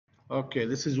Okay,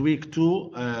 this is week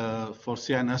 2 for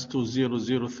CNS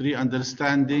 2003,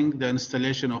 understanding the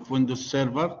installation of Windows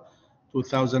Server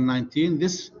 2019.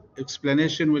 This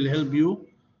explanation will help you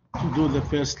to do the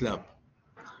first lab.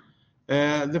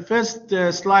 The first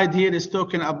slide here is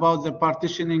talking about the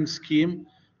partitioning scheme.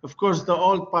 Of course, the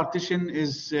old partition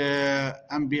is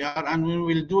MBR, and when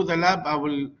we'll do the lab, I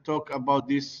will talk about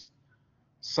this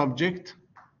subject.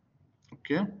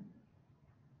 Okay,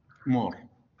 more.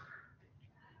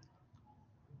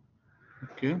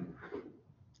 Okay.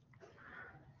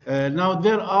 Now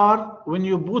there are, when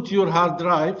you boot your hard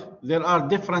drive, there are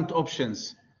different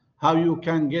options how you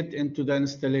can get into the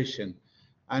installation.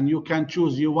 And you can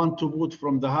choose, you want to boot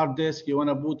from the hard disk, you want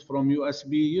to boot from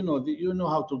USB, you know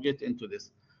how to get into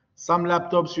this. Some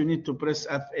laptops you need to press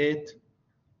F8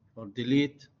 or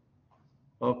delete.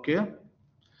 Okay.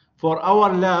 For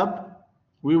our lab,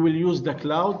 we will use the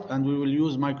cloud and we will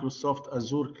use Microsoft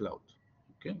Azure Cloud.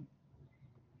 Okay.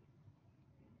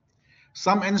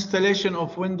 Some installation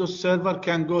of Windows Server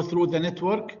can go through the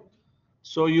network.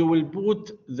 So you will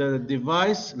boot the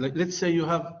device, like let's say you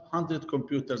have 100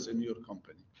 computers in your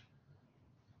company.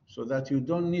 So that you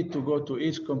don't need to go to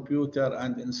each computer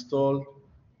and install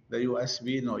the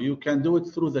USB. No, you can do it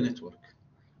through the network.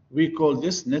 We call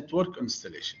this network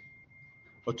installation,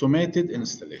 automated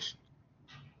installation.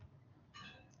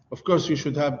 Of course, you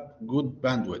should have good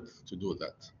bandwidth to do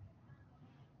that.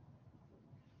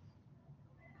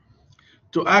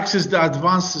 To access the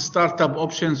advanced startup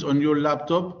options on your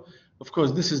laptop, of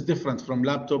course, this is different from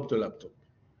laptop to laptop.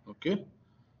 Okay,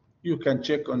 you can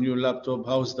check on your laptop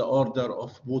how's the order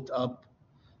of boot up,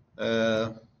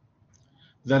 the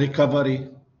recovery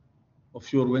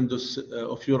of your Windows,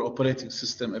 of your operating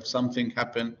system if something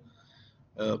happened.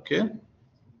 Okay,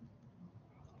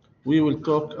 we will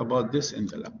talk about this in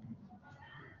the lab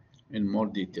in more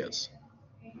details.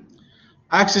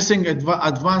 Accessing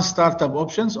advanced startup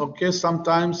options, okay,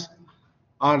 sometimes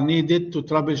are needed to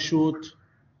troubleshoot,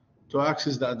 to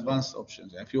access the advanced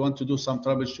options. If you want to do some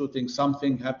troubleshooting,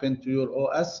 something happened to your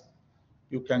OS,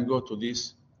 you can go to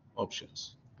these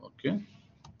options, okay?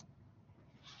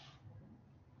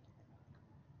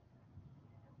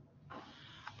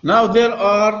 Now there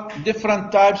are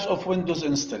different types of Windows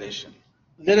installation.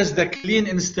 There is the clean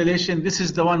installation. This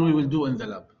is the one we will do in the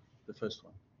lab, the first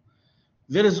one.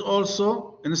 There is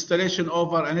also installation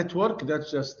over a network.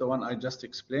 That's just the one I just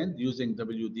explained using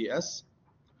WDS.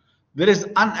 There is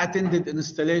unattended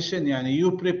installation. Yani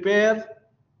you prepare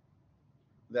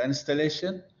the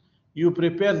installation, you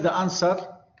prepare the answer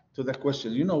to the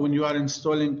question. You know, when you are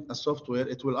installing a software,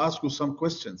 it will ask you some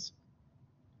questions.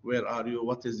 Where are you?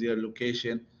 What is your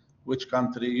location? Which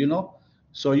country? You know,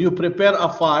 so you prepare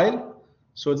a file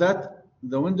so that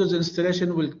the Windows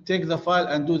installation will take the file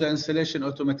and do the installation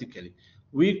automatically.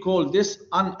 We call this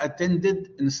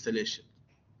unattended installation.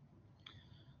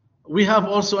 We have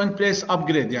also in place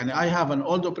upgrade. Yani I have an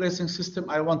old operating system,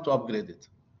 I want to upgrade it.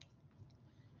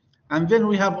 And then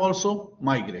we have also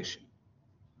migration.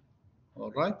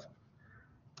 All right.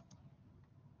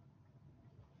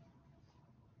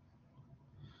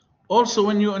 Also,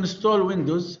 when you install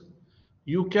Windows,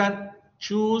 you can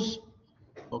choose,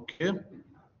 okay,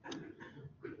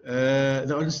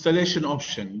 the installation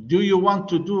option. Do you want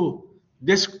to do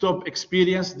desktop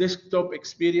experience? Desktop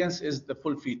experience is the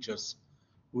full features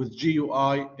with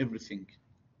GUI, everything.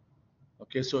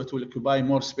 Okay, so it will occupy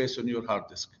more space on your hard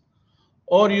disk.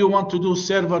 Or you want to do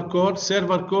server core.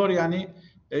 Server core, yani,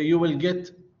 you will get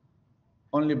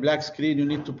only black screen. You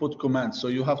need to put commands, so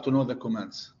you have to know the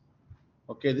commands.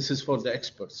 Okay, this is for the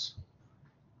experts.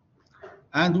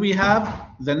 And we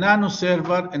have the Nano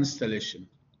Server installation.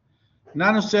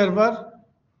 Nano Server,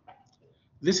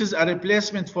 this is a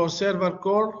replacement for server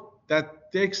core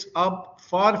that takes up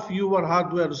far fewer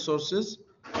hardware resources.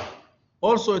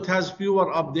 Also, it has fewer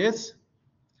updates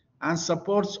and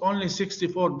supports only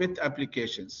 64-bit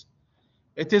applications.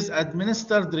 It is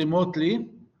administered remotely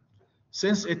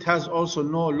since it has also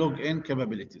no login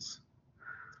capabilities.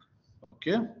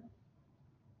 Okay?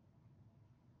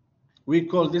 We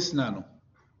call this Nano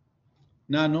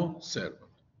Server.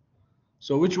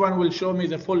 So which one will show me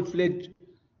the full-fledged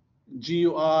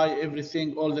GUI,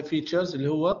 everything, all the features? اللي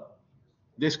هو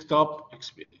desktop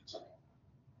experience.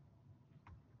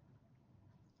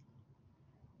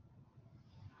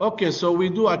 Okay, so we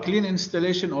do a clean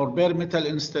installation or bare metal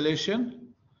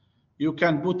installation. You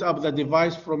can boot up the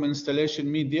device from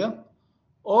installation media,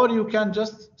 or you can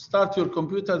just start your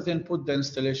computer, then put the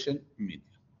installation media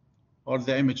or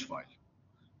the image file.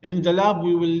 In the lab,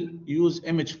 we will use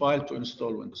image file to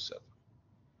install Windows Server.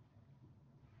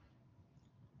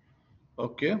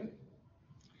 Okay.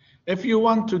 If you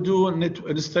want to do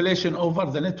installation over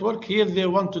the network, here they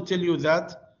want to tell you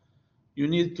that you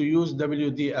need to use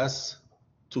WDS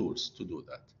tools to do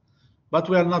that. But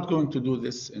we are not going to do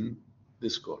this in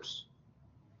this course.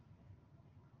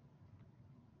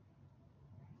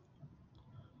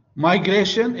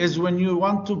 Migration is when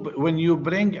you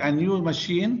bring a new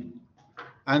machine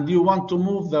and you want to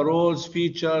move the roles,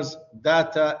 features,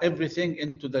 data, everything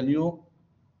into the new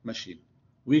machine.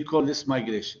 We call this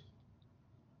migration.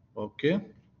 Okay.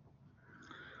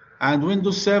 And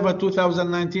Windows Server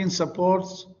 2019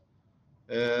 supports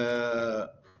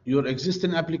your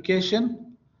existing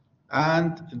application,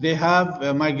 and they have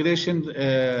a migration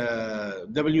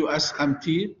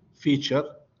WSMT feature,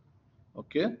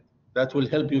 okay, that will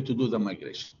help you to do the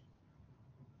migration.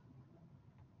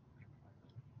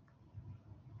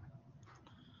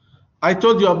 I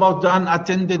told you about the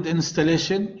unattended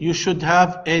installation. You should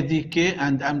have ADK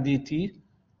and MDT.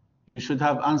 You should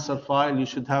have answer file. You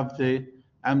should have the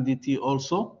MDT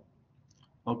also,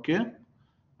 okay?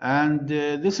 And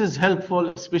this is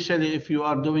helpful, especially if you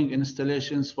are doing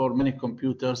installations for many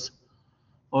computers,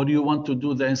 or you want to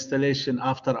do the installation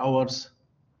after hours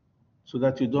so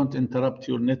that you don't interrupt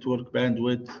your network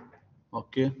bandwidth,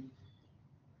 okay?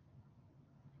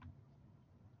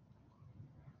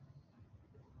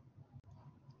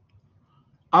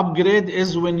 Upgrade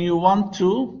is when you want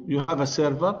to, you have a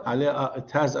server,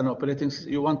 it has an operating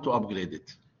system, you want to upgrade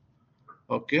it,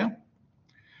 okay?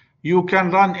 You can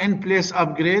run in-place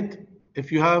upgrade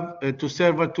if you have to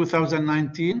server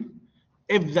 2019,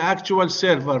 if the actual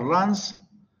server runs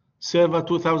server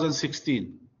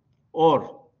 2016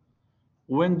 or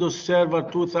Windows Server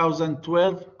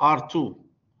 2012 R2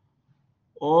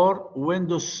 or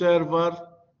Windows Server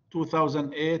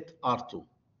 2008 R2,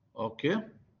 okay?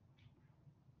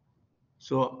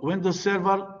 So Windows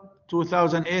Server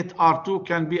 2008 R2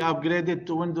 can be upgraded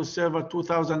to Windows Server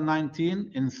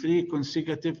 2019 in 3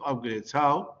 consecutive upgrades.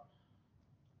 How?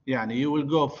 Yani you will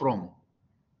go from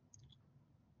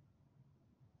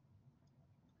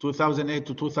 2008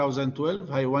 to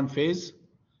 2012, one phase,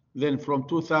 then from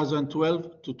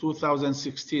 2012 to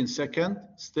 2016, second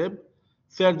step,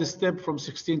 third step from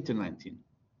 16 to 19.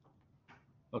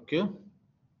 Okay?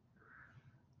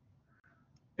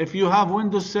 If you have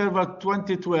Windows Server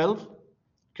 2012,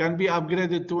 can be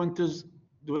upgraded to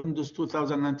Windows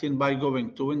 2019 by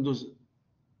going to Windows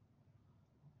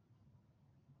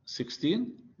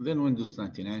 16, then Windows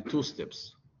 19, and 2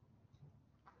 steps.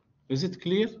 Is it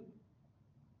clear?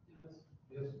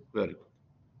 Yes. Very good.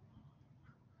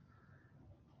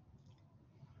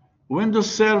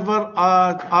 Windows Server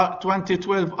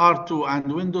 2012 R2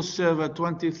 and Windows Server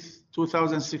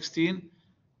 2016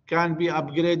 can be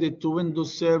upgraded to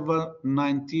Windows Server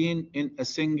 19 in a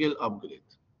single upgrade.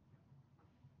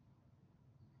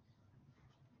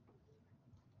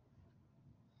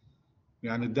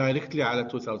 يعني directly على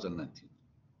 2019.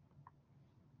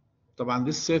 طبعا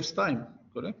this saves time,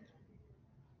 correct?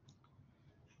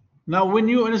 Now when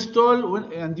you install,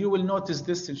 and you will notice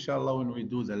this inshallah when we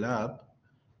do the lab,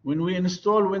 when we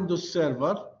install Windows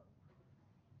Server,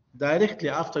 directly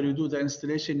after you do the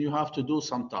installation, you have to do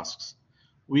some tasks.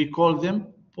 We call them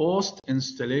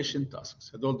post-installation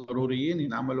tasks. هذول ضروريين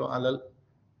ينعملوا على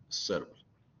السيرفر.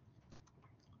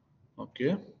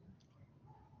 Okay.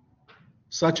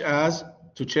 Such as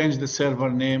to change the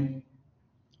server name,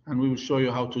 and we will show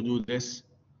you how to do this.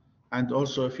 And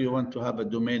also if you want to have a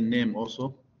domain name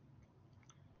also,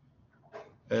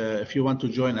 if you want to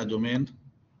join a domain.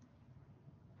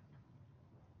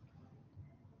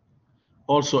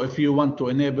 Also, if you want to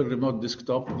enable remote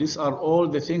desktop, these are all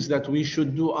the things that we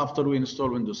should do after we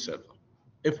install Windows Server,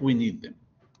 if we need them.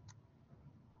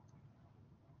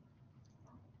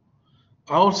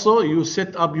 Also, you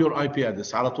set up your IP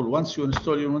address. على طول, once you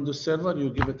install your Windows Server,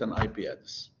 you give it an IP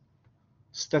address.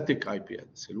 Static IP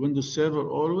address. The Windows Server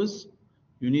always,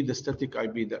 you need a static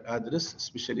IP address,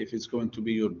 especially if it's going to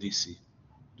be your DC,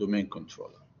 domain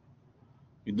controller.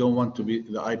 You don't want to be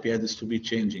the IP address to be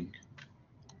changing.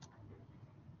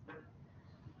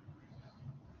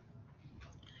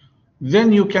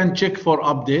 Then you can check for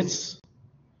updates.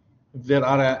 If there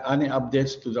are any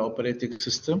updates to the operating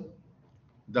system,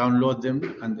 download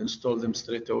them and install them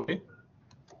straight away.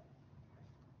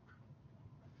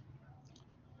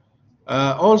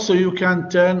 Also, you can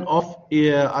turn off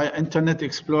Internet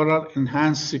Explorer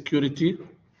Enhanced Security.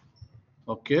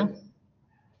 Okay.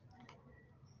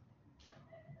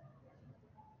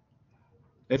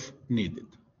 If needed.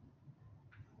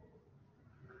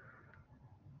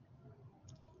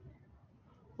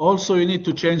 Also, you need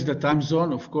to change the time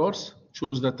zone, of course.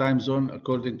 Choose the time zone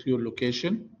according to your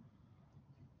location.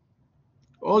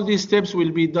 All these steps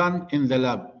will be done in the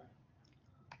lab.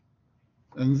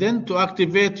 And then to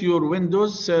activate your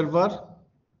Windows Server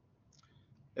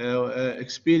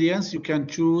experience, you can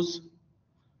choose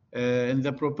in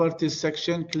the properties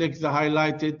section, click the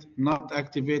highlighted, not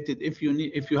activated if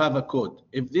you have a code.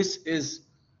 If this is,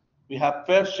 we have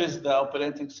purchased the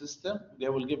operating system, they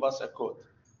will give us a code.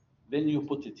 Then you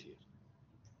put it here.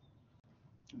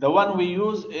 The one we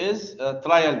use is a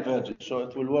trial version, so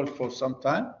it will work for some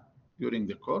time during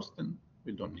the course, then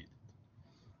we don't need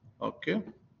it. Okay.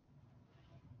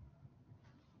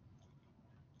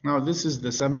 Now this is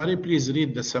the summary. Please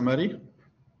read the summary.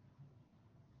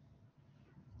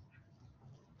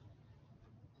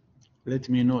 Let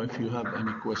me know if you have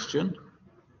any question.